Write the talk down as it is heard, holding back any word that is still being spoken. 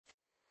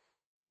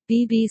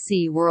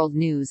BBC World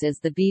News is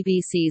the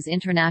BBC's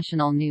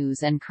international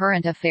news and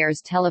current affairs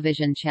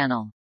television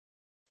channel.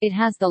 It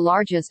has the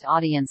largest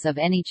audience of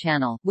any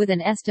channel, with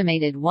an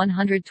estimated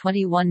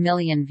 121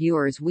 million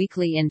viewers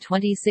weekly in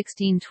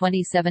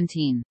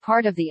 2016-2017,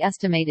 part of the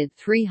estimated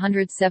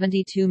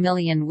 372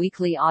 million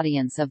weekly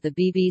audience of the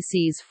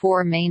BBC's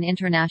four main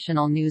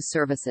international news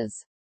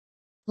services.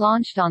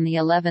 Launched on the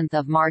 11th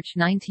of March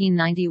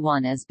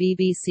 1991 as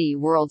BBC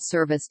World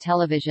Service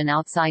Television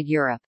outside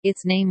Europe,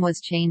 its name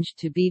was changed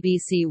to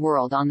BBC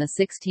World on the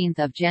 16th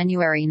of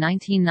January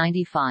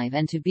 1995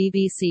 and to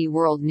BBC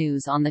World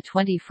News on the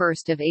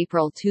 21st of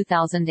April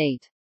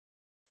 2008.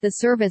 The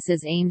service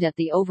is aimed at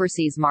the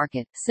overseas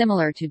market,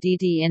 similar to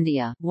DD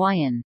India,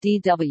 YN,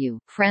 DW,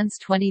 France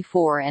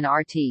 24 and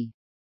RT.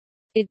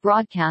 It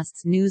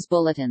broadcasts news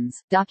bulletins,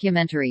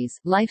 documentaries,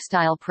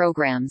 lifestyle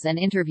programs and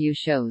interview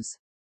shows.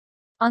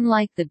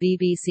 Unlike the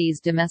BBC's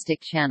domestic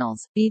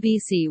channels,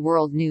 BBC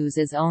World News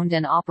is owned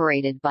and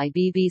operated by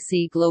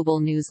BBC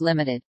Global News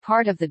Limited,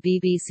 part of the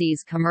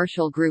BBC's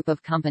commercial group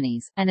of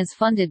companies, and is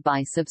funded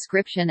by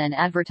subscription and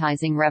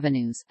advertising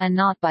revenues, and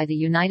not by the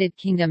United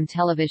Kingdom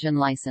television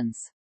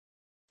licence.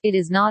 It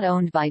is not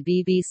owned by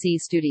BBC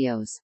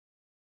Studios.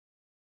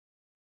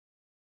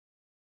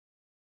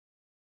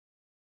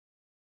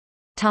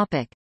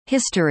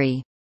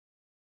 History.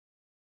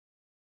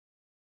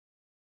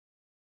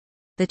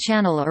 The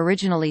channel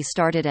originally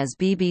started as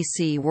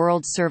BBC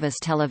World Service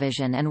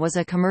Television and was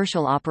a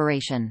commercial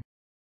operation.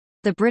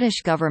 The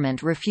British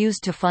government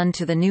refused to fund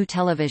to the new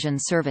television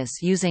service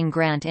using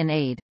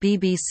grant-in-aid.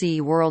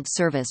 BBC World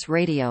Service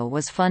Radio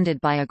was funded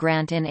by a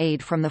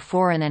grant-in-aid from the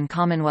Foreign and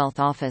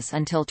Commonwealth Office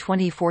until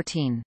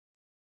 2014.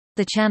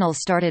 The channel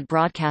started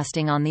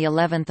broadcasting on the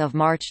 11th of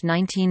March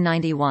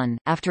 1991,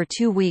 after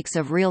 2 weeks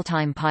of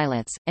real-time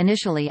pilots,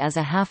 initially as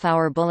a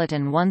half-hour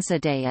bulletin once a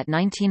day at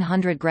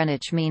 1900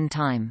 Greenwich Mean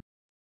Time.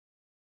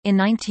 In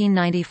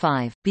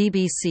 1995,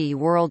 BBC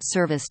World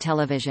Service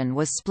Television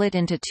was split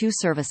into two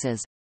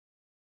services.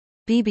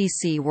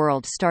 BBC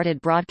World started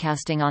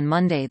broadcasting on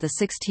Monday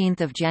 16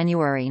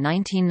 January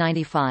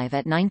 1995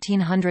 at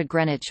 1900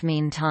 Greenwich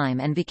Mean Time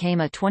and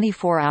became a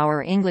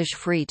 24-hour English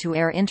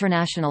free-to-air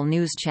international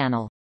news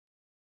channel.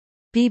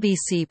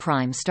 BBC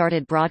Prime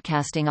started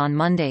broadcasting on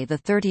Monday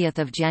 30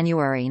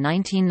 January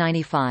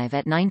 1995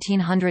 at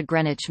 1900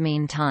 Greenwich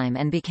Mean Time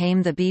and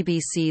became the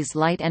BBC's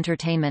light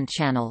entertainment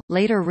channel,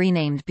 later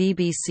renamed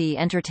BBC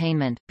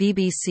Entertainment.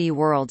 BBC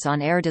World's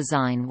on-air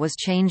design was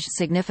changed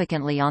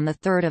significantly on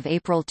 3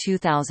 April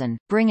 2000,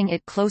 bringing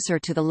it closer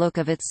to the look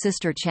of its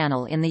sister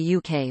channel in the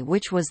UK,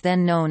 which was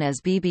then known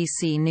as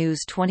BBC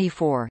News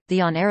 24,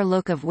 the on-air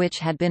look of which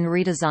had been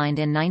redesigned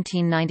in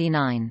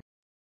 1999.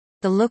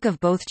 The look of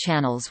both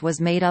channels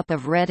was made up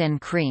of red and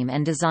cream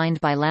and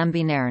designed by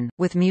Lambie Nairn,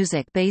 with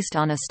music based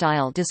on a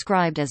style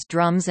described as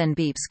drums and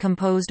beeps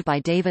composed by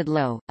David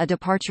Lowe, a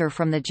departure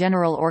from the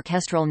general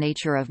orchestral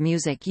nature of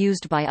music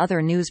used by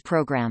other news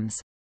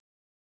programs.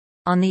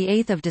 On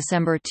 8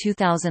 December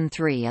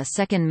 2003 a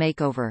second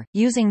makeover,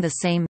 using the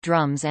same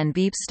drums and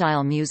beep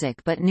style music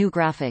but new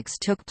graphics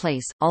took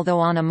place, although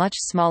on a much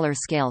smaller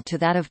scale to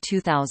that of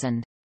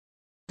 2000.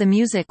 The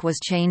music was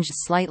changed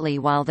slightly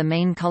while the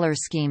main color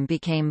scheme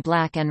became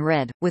black and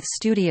red, with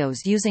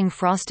studios using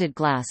frosted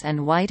glass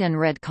and white and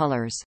red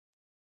colors.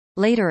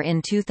 Later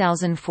in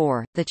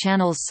 2004, the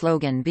channel's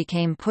slogan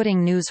became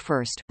 "Putting News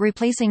First,"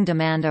 replacing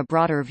 "Demand a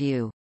Broader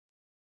View."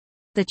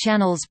 The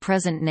channel's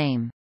present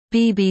name,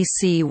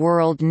 BBC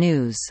World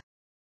News,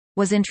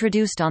 was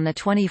introduced on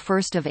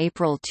 21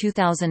 April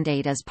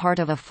 2008 as part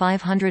of a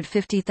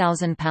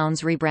 £550,000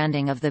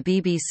 rebranding of the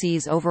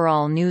BBC's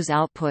overall news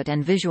output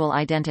and visual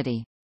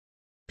identity.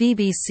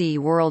 BBC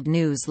World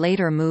News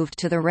later moved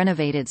to the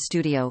renovated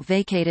studio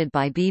vacated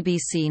by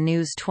BBC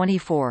News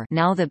 24,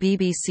 now the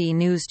BBC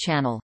News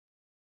Channel.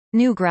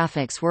 New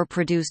graphics were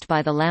produced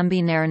by the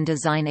Lambie Nairn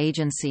Design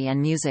Agency and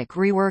music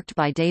reworked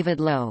by David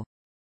Lowe.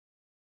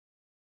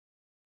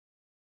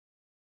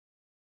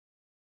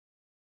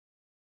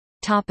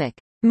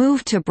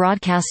 Move to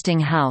Broadcasting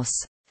House.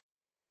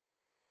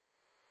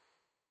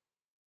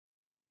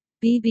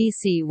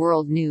 BBC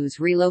World News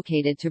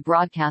relocated to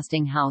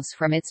Broadcasting House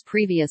from its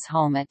previous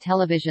home at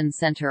Television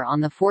Centre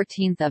on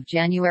 14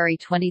 January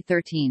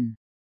 2013.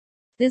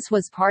 This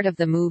was part of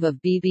the move of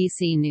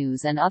BBC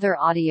News and other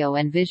audio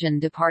and vision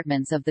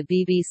departments of the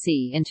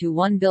BBC into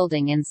one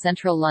building in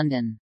central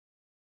London.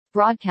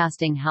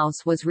 Broadcasting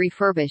House was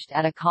refurbished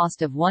at a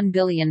cost of £1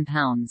 billion.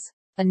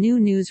 A new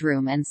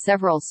newsroom and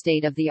several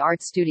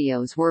state-of-the-art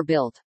studios were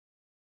built.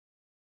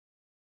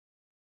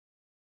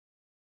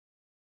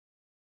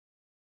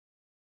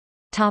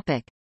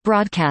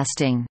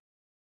 Broadcasting.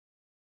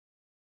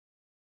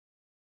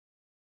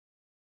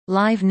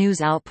 Live news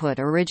output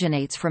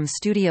originates from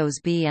Studios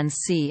B and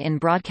C in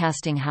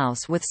Broadcasting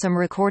House with some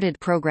recorded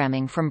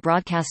programming from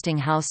Broadcasting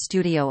House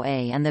Studio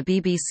A and the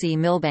BBC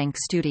Millbank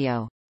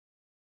Studio.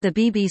 The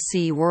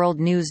BBC World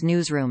News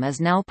newsroom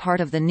is now part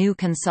of the new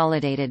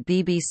consolidated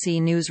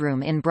BBC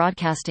newsroom in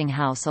Broadcasting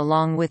House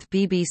along with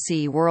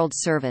BBC World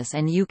Service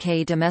and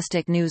UK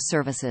domestic news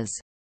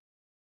services.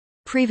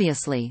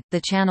 Previously, the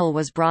channel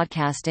was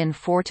broadcast in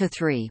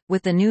 4:3,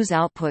 with the news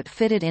output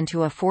fitted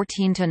into a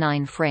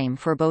 14:9 frame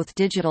for both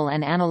digital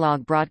and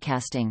analog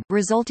broadcasting,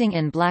 resulting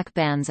in black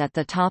bands at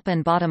the top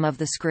and bottom of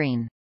the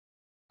screen.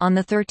 On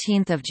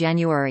 13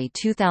 January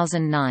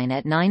 2009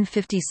 at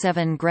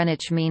 9:57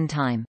 Greenwich Mean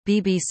Time,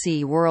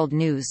 BBC World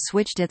News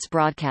switched its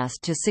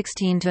broadcast to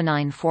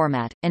 16:9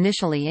 format,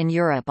 initially in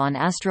Europe on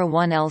Astra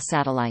 1L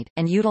satellite,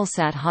 and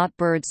Eutelsat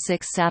Hotbird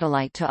 6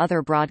 satellite to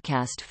other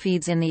broadcast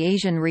feeds in the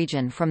Asian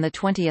region from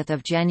 20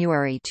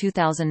 January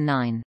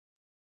 2009.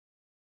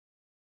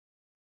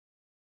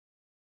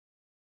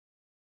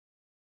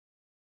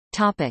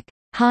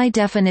 High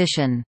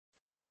definition.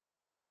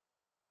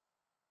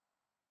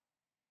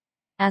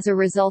 As a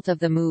result of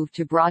the move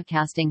to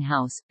Broadcasting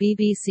House,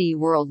 BBC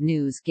World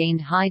News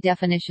gained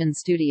high-definition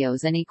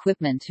studios and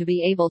equipment to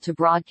be able to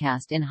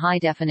broadcast in high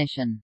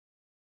definition.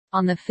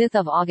 On 5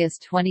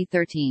 August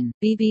 2013,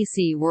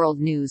 BBC World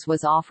News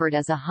was offered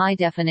as a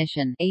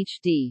high-definition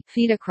 (HD)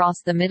 feed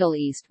across the Middle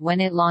East when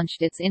it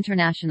launched its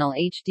international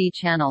HD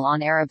channel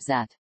on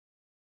Arabsat.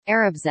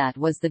 Arabsat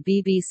was the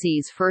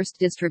BBC's first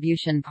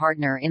distribution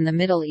partner in the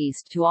Middle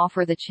East to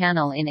offer the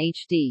channel in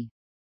HD.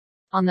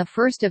 On 1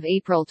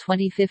 April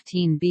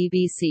 2015,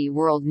 BBC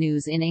World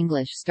News in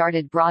English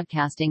started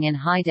broadcasting in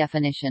high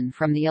definition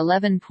from the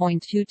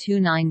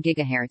 11.229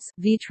 GHz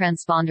V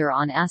transponder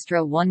on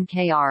Astra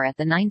 1KR at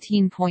the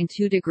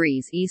 19.2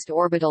 degrees east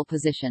orbital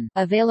position,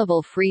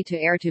 available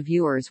free-to-air to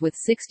viewers with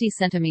 60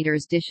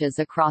 cm dishes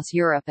across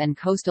Europe and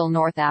coastal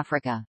North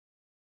Africa.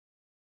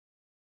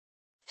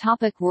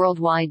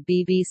 Worldwide.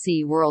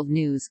 BBC World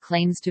News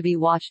claims to be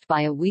watched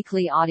by a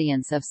weekly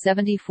audience of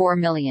 74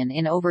 million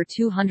in over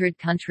 200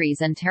 countries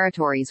and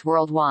territories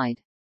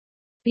worldwide.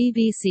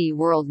 BBC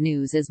World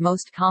News is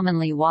most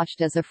commonly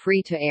watched as a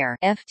free-to-air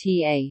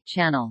 (FTA)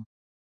 channel.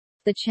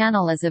 The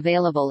channel is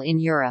available in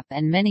Europe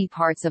and many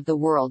parts of the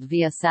world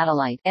via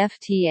satellite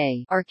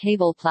 (FTA) or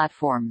cable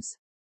platforms.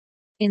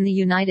 In the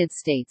United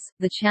States,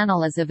 the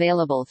channel is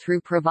available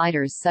through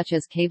providers such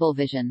as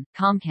Cablevision,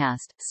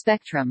 Comcast,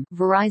 Spectrum,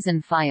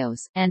 Verizon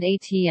Fios, and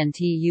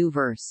AT&T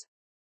U-verse.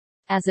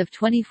 As of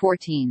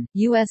 2014,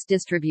 U.S.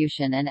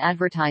 distribution and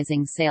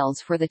advertising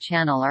sales for the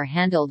channel are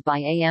handled by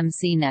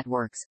AMC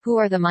Networks, who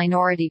are the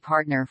minority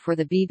partner for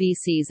the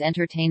BBC's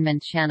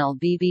entertainment channel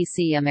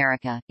BBC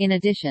America. In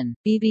addition,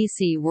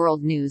 BBC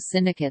World News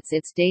syndicates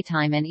its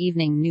daytime and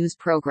evening news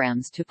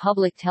programs to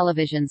public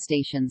television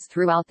stations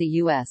throughout the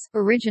U.S.,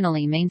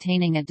 originally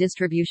maintaining a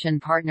distribution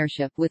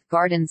partnership with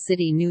Garden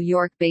City, New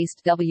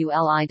York-based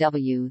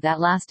WLIW that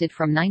lasted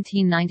from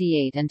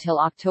 1998 until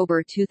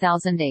October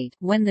 2008,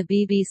 when the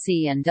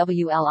BBC and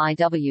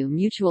WLIW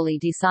mutually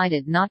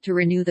decided not to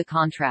renew the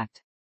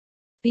contract.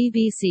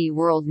 BBC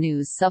World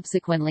News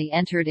subsequently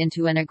entered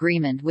into an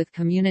agreement with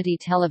Community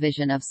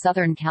Television of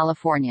Southern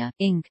California,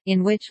 Inc.,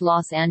 in which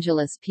Los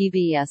Angeles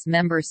PBS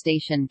member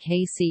station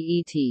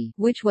KCET,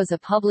 which was a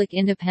public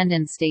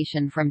independent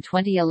station from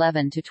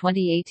 2011 to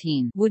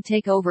 2018, would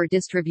take over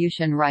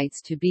distribution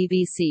rights to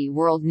BBC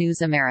World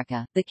News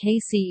America. The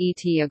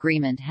KCET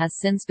agreement has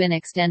since been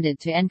extended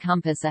to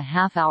encompass a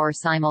half-hour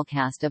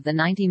simulcast of the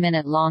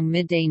 90-minute-long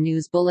midday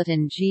news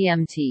bulletin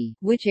GMT,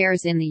 which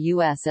airs in the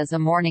U.S. as a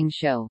morning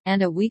show,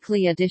 and a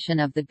weekly edition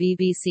of the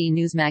BBC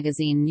News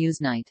magazine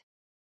Newsnight.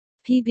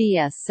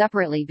 PBS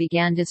separately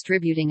began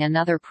distributing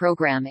another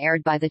program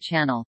aired by the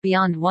channel,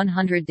 Beyond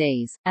 100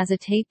 Days, as a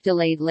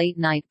tape-delayed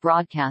late-night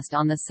broadcast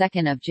on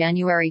 2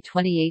 January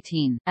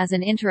 2018, as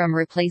an interim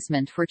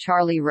replacement for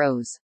Charlie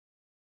Rose.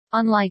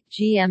 Unlike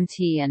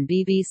GMT and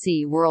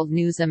BBC World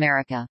News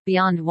America,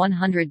 Beyond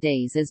 100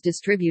 Days is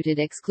distributed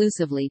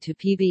exclusively to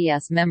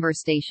PBS member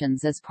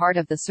stations as part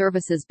of the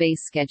service's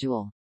base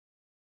schedule.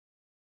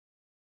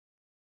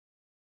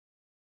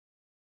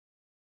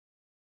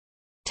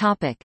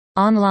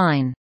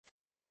 Online.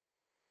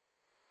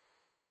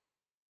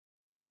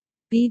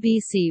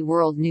 BBC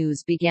World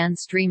News began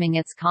streaming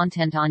its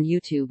content on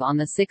YouTube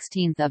on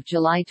 16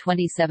 July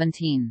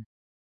 2017.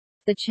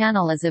 The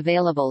channel is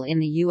available in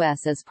the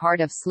U.S. as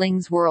part of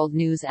Sling's World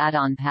News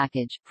add-on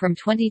package. From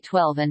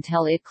 2012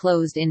 until it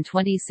closed in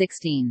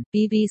 2016,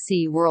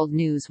 BBC World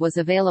News was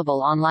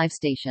available on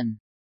LiveStation.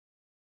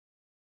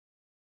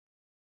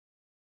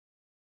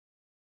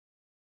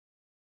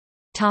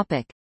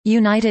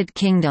 United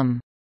Kingdom.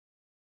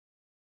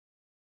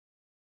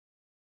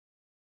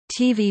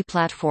 TV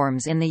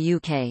platforms in the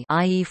UK,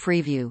 i.e.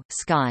 Freeview,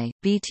 Sky,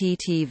 BT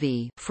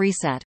TV,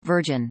 Freesat,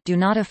 Virgin, do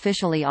not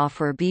officially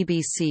offer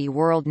BBC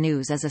World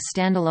News as a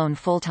standalone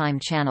full-time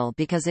channel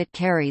because it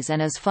carries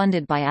and is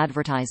funded by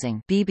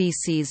advertising.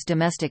 BBC's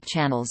domestic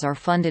channels are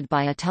funded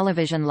by a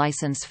television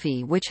license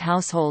fee which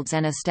households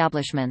and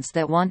establishments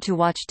that want to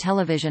watch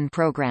television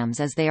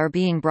programmes as they are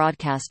being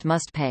broadcast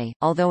must pay,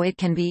 although it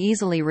can be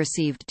easily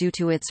received due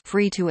to its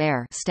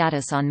free-to-air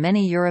status on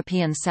many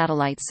European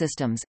satellite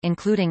systems,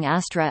 including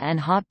Astra and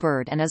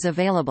Hotbird, and is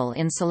available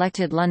in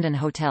selected London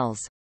hotels.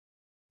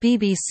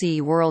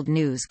 BBC World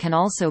News can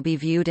also be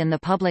viewed in the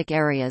public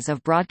areas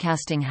of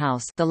Broadcasting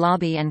House, the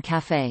lobby and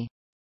café.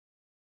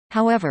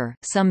 However,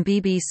 some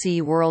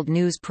BBC World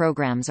News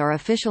programmes are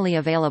officially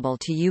available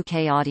to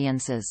UK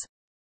audiences.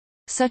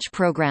 Such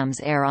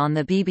programmes air on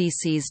the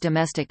BBC's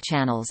domestic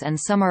channels and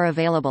some are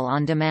available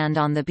on demand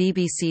on the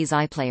BBC's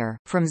iPlayer.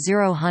 From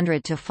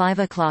 0000 to 5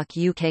 o'clock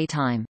UK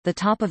time, the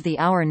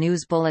top-of-the-hour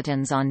news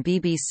bulletins on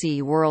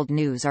BBC World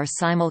News are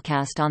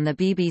simulcast on the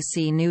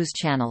BBC News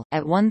Channel.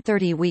 At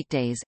 1:30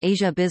 weekdays,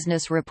 Asia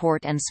Business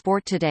Report and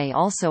Sport Today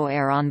also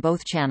air on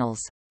both channels.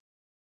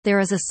 There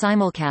is a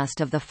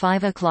simulcast of the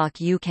 5 o'clock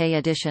UK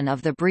edition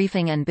of the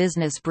Briefing and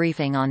Business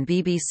Briefing on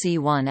BBC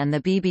One and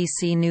the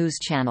BBC News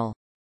Channel.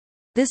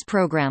 This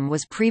program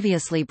was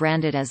previously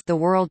branded as The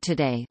World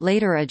Today,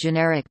 later a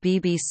generic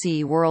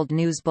BBC World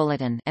News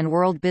Bulletin, and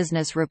World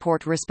Business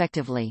Report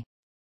respectively.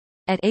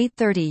 At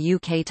 8:30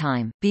 UK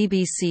time,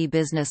 BBC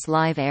Business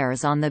Live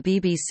airs on the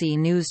BBC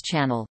News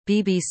Channel.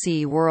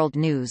 BBC World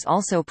News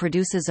also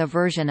produces a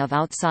version of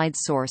Outside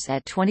Source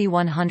at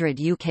 2100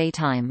 UK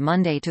time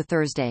Monday to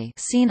Thursday,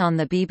 seen on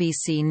the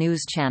BBC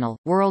News Channel.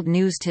 World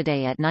News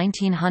Today at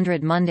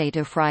 1900 Monday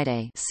to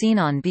Friday, seen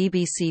on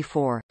BBC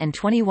 4, and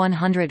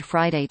 2100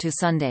 Friday to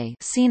Sunday,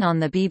 seen on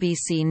the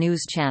BBC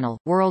News Channel.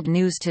 World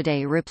News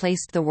Today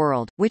replaced The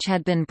World, which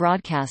had been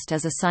broadcast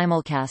as a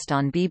simulcast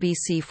on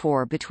BBC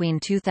 4 between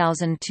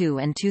 2002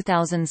 and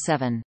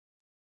 2007.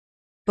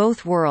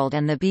 Both World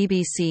and the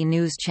BBC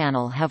News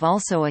Channel have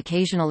also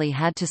occasionally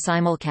had to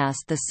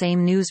simulcast the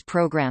same news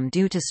programme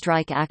due to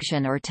strike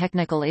action or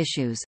technical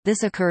issues.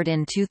 This occurred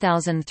in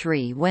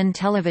 2003 when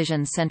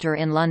Television Centre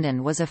in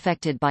London was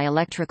affected by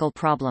electrical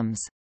problems.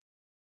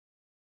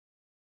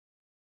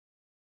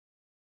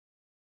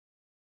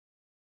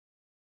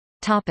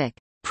 Topic: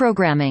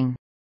 Programming.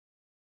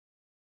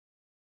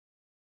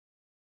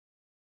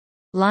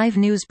 Live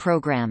news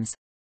programmes.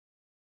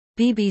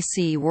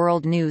 BBC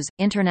World News,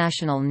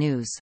 International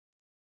News.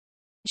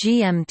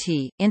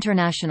 GMT,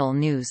 International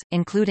News,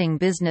 including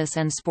business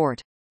and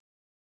sport.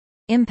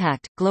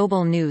 Impact,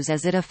 global news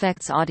as it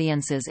affects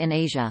audiences in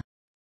Asia.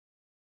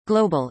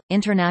 Global,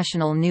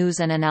 international news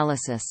and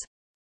analysis.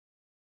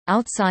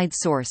 Outside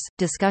Source,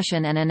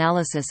 discussion and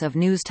analysis of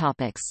news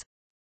topics.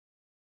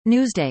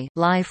 Newsday,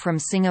 live from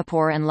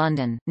Singapore and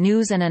London,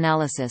 news and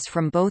analysis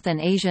from both an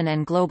Asian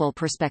and global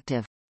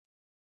perspective.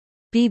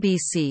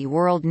 BBC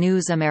World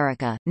News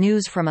America,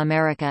 news from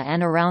America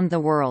and around the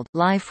world,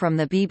 live from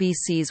the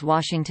BBC's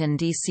Washington,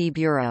 D.C.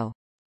 bureau.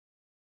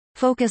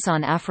 Focus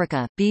on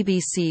Africa,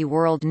 BBC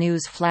World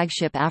News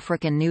flagship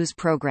African news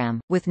program,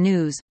 with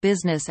news,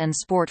 business and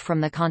sport from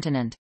the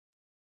continent.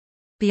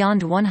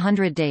 Beyond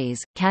 100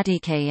 Days, Cathy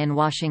Kay in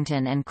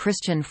Washington and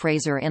Christian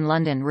Fraser in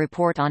London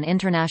report on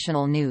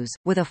international news,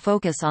 with a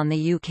focus on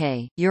the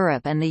UK,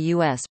 Europe and the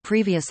US,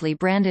 previously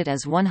branded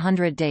as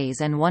 100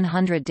 Days and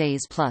 100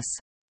 Days Plus.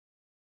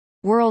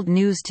 World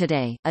News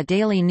Today, a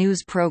daily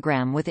news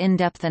program with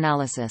in-depth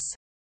analysis.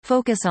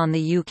 Focus on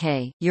the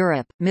UK,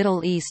 Europe,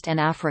 Middle East and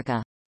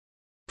Africa.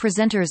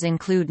 Presenters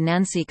include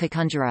Nancy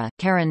Kakunjara,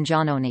 Karen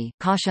Giannoni,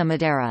 Kasha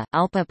Madera,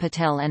 Alpa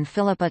Patel and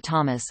Philippa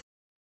Thomas.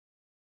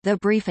 The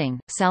Briefing,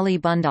 Sally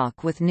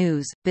Bundock with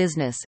news,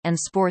 business, and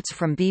sports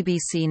from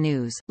BBC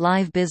News,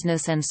 live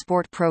business and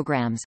sport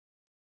programmes.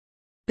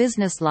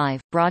 Business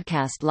Live,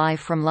 broadcast live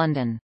from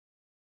London.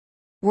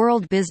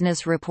 World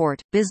Business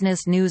Report,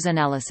 business news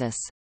analysis.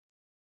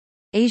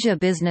 Asia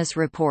Business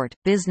Report,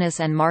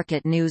 business and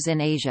market news in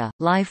Asia,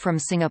 live from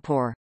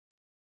Singapore.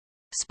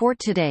 Sport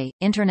Today,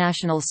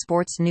 international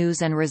sports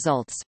news and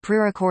results,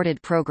 pre-recorded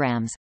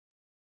programs.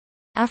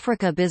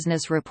 Africa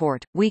Business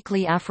Report,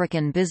 weekly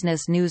African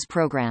business news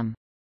program.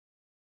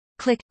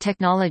 Click,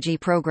 technology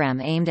program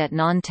aimed at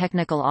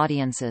non-technical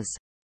audiences.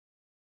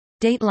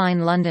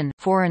 Dateline London,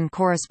 foreign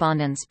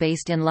correspondents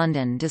based in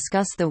London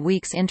discuss the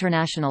week's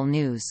international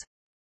news.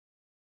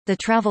 The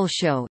Travel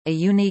Show, a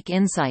unique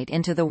insight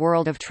into the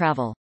world of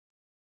travel.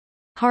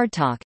 Hard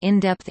Talk,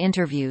 in-depth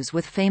interviews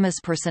with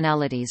famous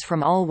personalities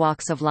from all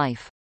walks of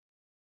life.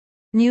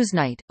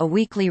 Newsnight, a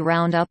weekly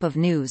roundup of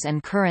news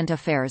and current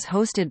affairs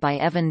hosted by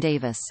Evan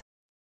Davis.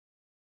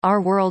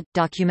 Our World,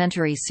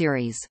 documentary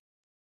series.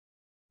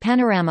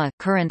 Panorama,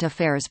 current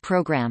affairs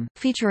program,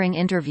 featuring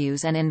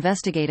interviews and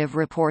investigative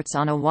reports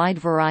on a wide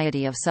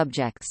variety of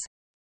subjects.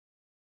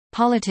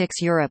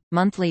 Politics Europe,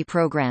 monthly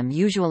program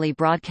usually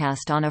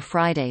broadcast on a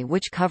Friday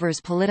which covers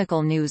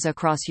political news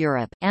across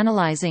Europe,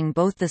 analysing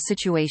both the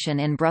situation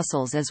in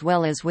Brussels as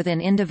well as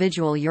within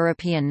individual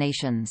European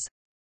nations.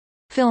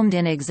 Filmed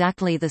in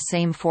exactly the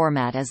same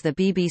format as the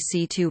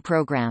BBC Two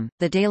program,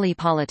 The Daily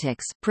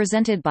Politics,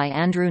 presented by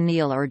Andrew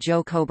Neil or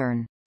Joe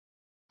Coburn.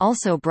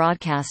 Also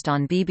broadcast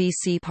on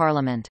BBC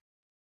Parliament.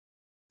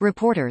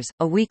 Reporters,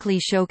 a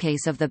weekly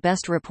showcase of the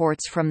best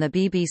reports from the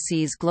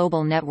BBC's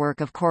global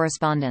network of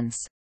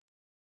correspondents.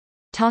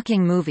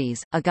 Talking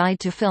Movies, a guide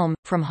to film,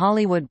 from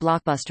Hollywood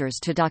blockbusters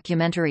to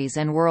documentaries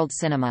and world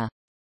cinema.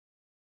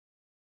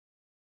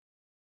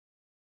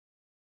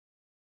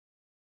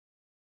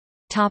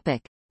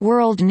 Topic: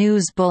 World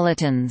News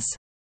Bulletins.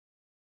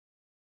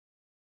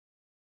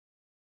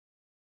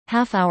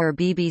 Half-hour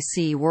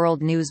BBC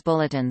World News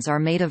bulletins are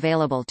made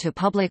available to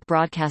public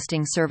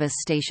broadcasting service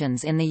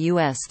stations in the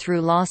U.S.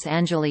 through Los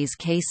Angeles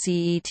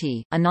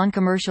KCET, a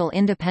non-commercial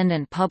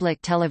independent public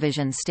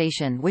television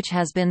station which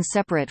has been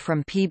separate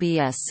from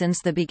PBS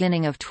since the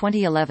beginning of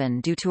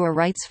 2011 due to a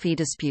rights fee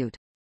dispute.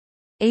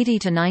 80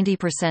 to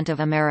 90%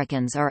 of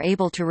Americans are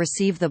able to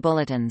receive the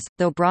bulletins,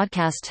 though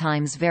broadcast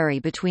times vary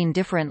between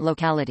different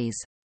localities.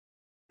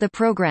 The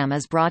program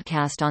is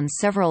broadcast on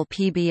several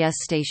PBS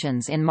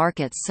stations in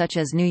markets such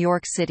as New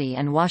York City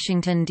and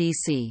Washington,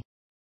 D.C.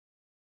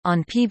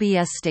 On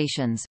PBS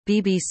stations,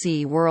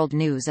 BBC World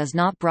News is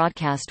not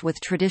broadcast with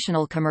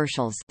traditional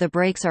commercials. The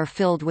breaks are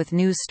filled with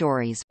news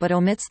stories but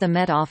omits the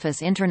Met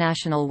Office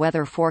international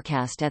weather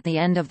forecast at the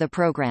end of the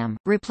program,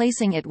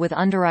 replacing it with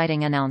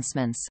underwriting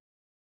announcements.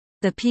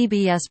 The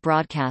PBS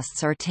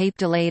broadcasts are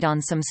tape-delayed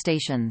on some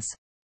stations.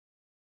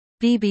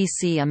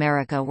 BBC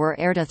America were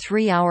aired a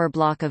 3-hour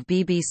block of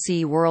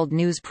BBC World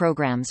News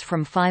programs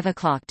from 5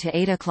 o'clock to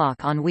 8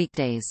 o'clock on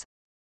weekdays.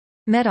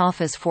 Met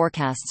Office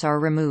forecasts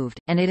are removed,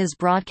 and it is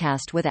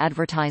broadcast with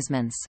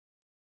advertisements.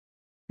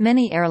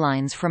 Many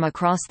airlines from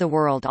across the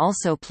world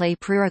also play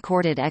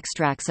pre-recorded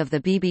extracts of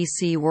the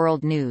BBC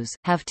World News,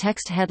 have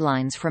text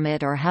headlines from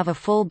it or have a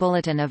full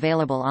bulletin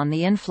available on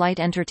the in-flight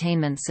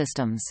entertainment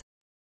systems.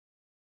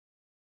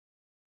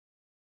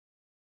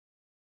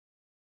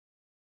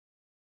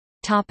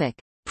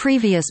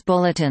 Previous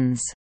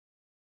bulletins.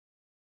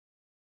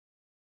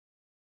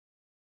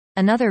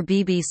 Another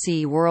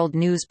BBC World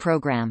News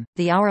programme,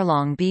 the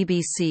hour-long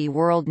BBC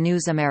World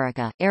News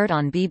America, aired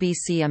on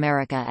BBC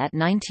America at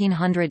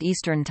 1900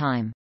 Eastern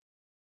Time.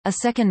 A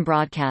second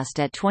broadcast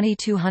at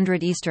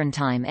 2200 Eastern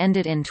Time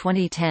ended in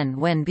 2010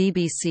 when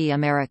BBC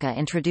America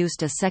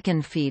introduced a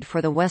second feed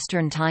for the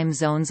Western time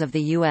zones of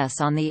the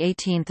U.S. On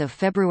 18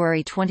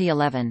 February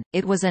 2011,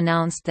 it was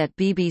announced that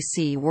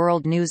BBC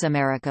World News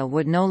America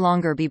would no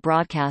longer be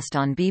broadcast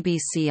on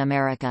BBC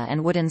America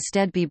and would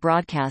instead be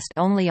broadcast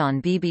only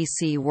on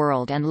BBC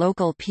World and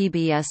local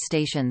PBS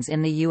stations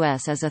in the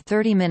U.S. as a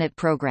 30-minute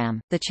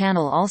program. The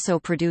channel also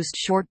produced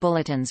short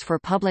bulletins for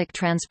public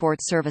transport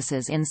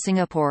services in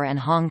Singapore and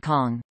Hong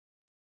Kong.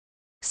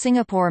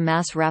 Singapore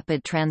Mass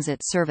Rapid Transit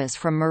service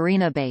from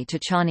Marina Bay to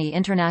Changi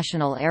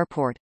International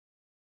Airport.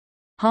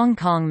 Hong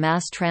Kong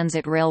Mass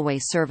Transit Railway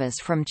service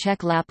from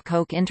Chek Lap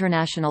Kok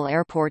International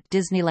Airport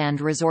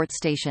Disneyland Resort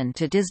Station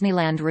to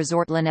Disneyland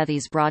Resort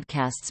Lanethese.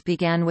 Broadcasts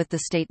began with the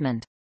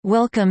statement,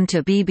 "Welcome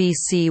to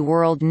BBC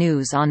World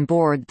News on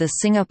board the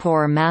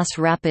Singapore Mass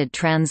Rapid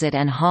Transit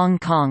and Hong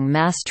Kong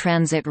Mass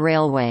Transit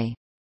Railway."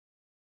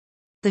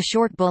 The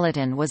short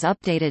bulletin was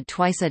updated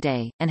twice a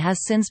day, and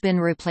has since been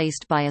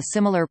replaced by a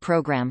similar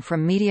program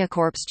from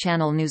MediaCorp's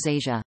channel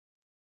NewsAsia.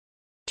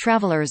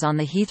 Travellers on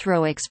the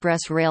Heathrow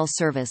Express rail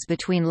service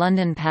between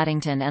London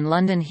Paddington and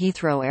London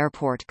Heathrow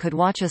Airport could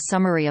watch a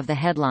summary of the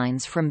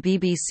headlines from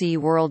BBC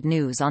World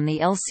News on the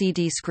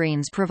LCD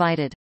screens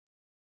provided.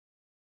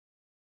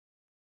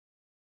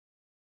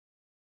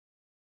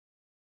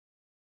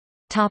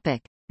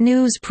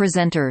 News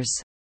presenters.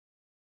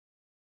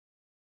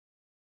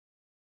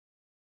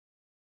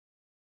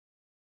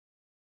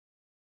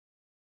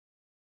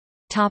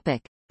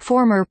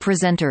 Former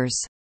presenters.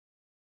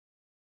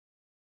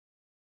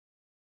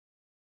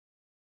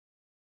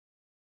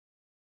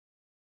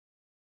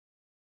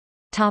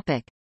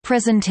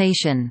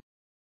 Presentation.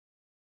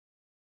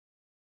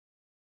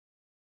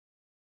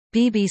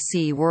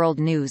 BBC World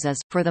News is,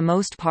 for the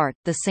most part,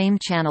 the same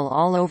channel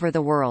all over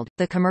the world.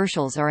 The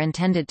commercials are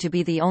intended to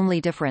be the only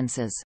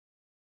differences.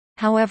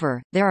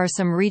 However, there are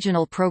some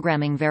regional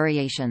programming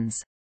variations.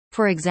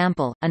 For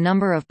example, a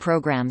number of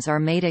programs are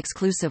made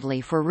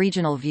exclusively for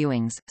regional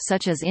viewings,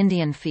 such as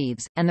Indian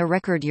feeds, and the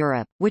Record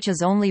Europe, which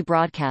is only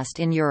broadcast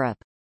in Europe.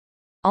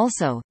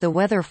 Also, the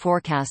weather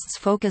forecasts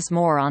focus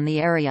more on the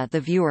area the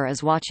viewer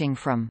is watching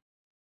from.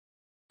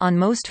 On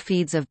most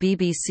feeds of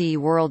BBC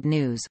World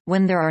News,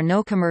 when there are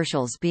no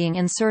commercials being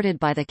inserted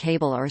by the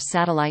cable or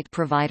satellite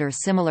provider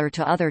similar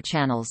to other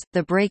channels,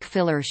 the break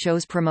filler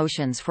shows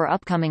promotions for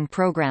upcoming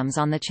programs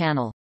on the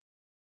channel.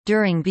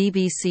 During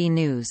BBC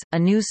News, a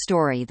news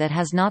story that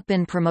has not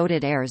been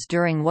promoted airs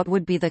during what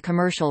would be the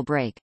commercial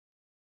break.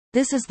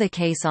 This is the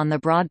case on the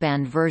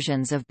broadband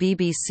versions of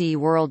BBC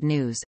World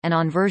News, and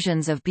on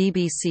versions of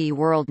BBC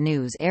World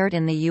News aired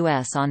in the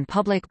US on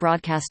Public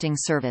Broadcasting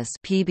Service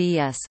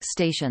 (PBS)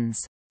 stations.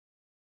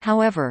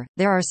 However,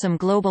 there are some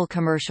global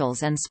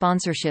commercials and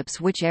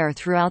sponsorships which air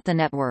throughout the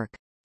network.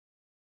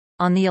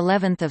 On the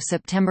 11th of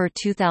September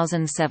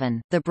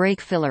 2007, the break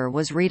filler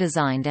was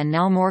redesigned and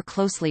now more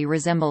closely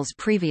resembles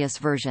previous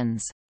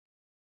versions.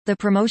 The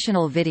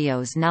promotional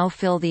videos now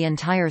fill the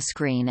entire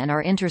screen and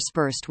are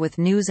interspersed with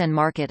news and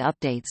market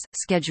updates,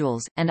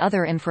 schedules, and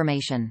other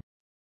information.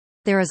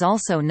 There is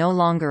also no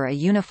longer a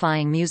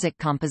unifying music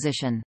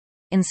composition.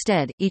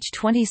 Instead, each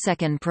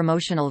 20-second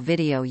promotional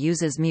video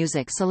uses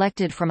music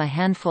selected from a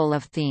handful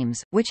of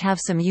themes, which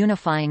have some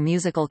unifying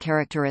musical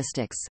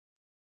characteristics.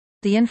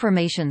 The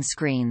information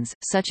screens,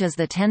 such as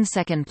the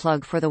 10-second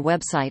plug for the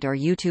website or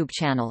YouTube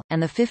channel,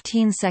 and the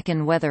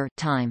 15-second weather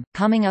time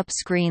coming up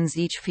screens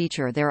each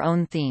feature their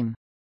own theme.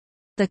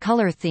 The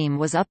color theme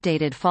was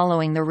updated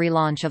following the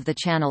relaunch of the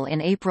channel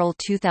in April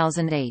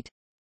 2008.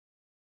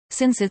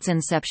 Since its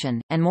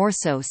inception, and more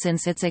so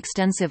since its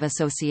extensive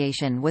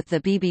association with the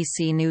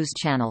BBC News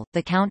Channel,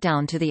 the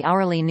countdown to the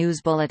hourly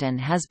news bulletin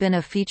has been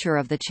a feature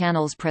of the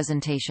channel's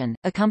presentation,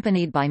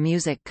 accompanied by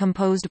music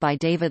composed by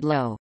David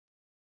Lowe.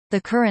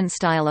 The current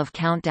style of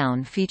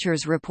countdown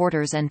features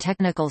reporters and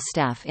technical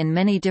staff in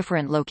many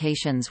different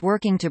locations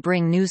working to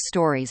bring news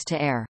stories to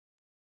air.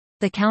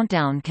 The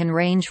countdown can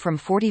range from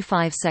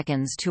 45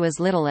 seconds to as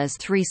little as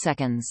 3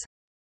 seconds.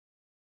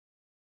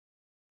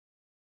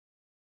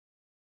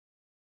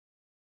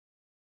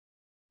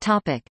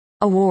 Topic: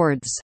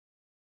 Awards.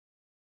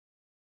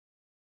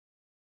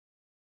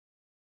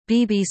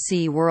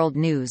 BBC World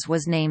News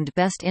was named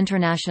Best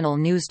International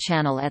News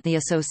Channel at the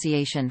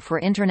Association for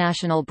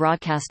International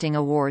Broadcasting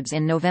Awards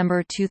in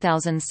November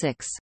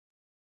 2006.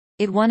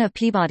 It won a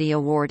Peabody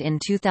Award in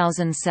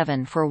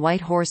 2007 for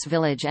White Horse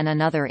Village and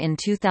another in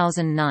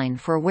 2009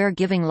 for Where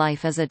Giving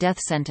Life is a Death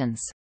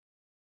Sentence.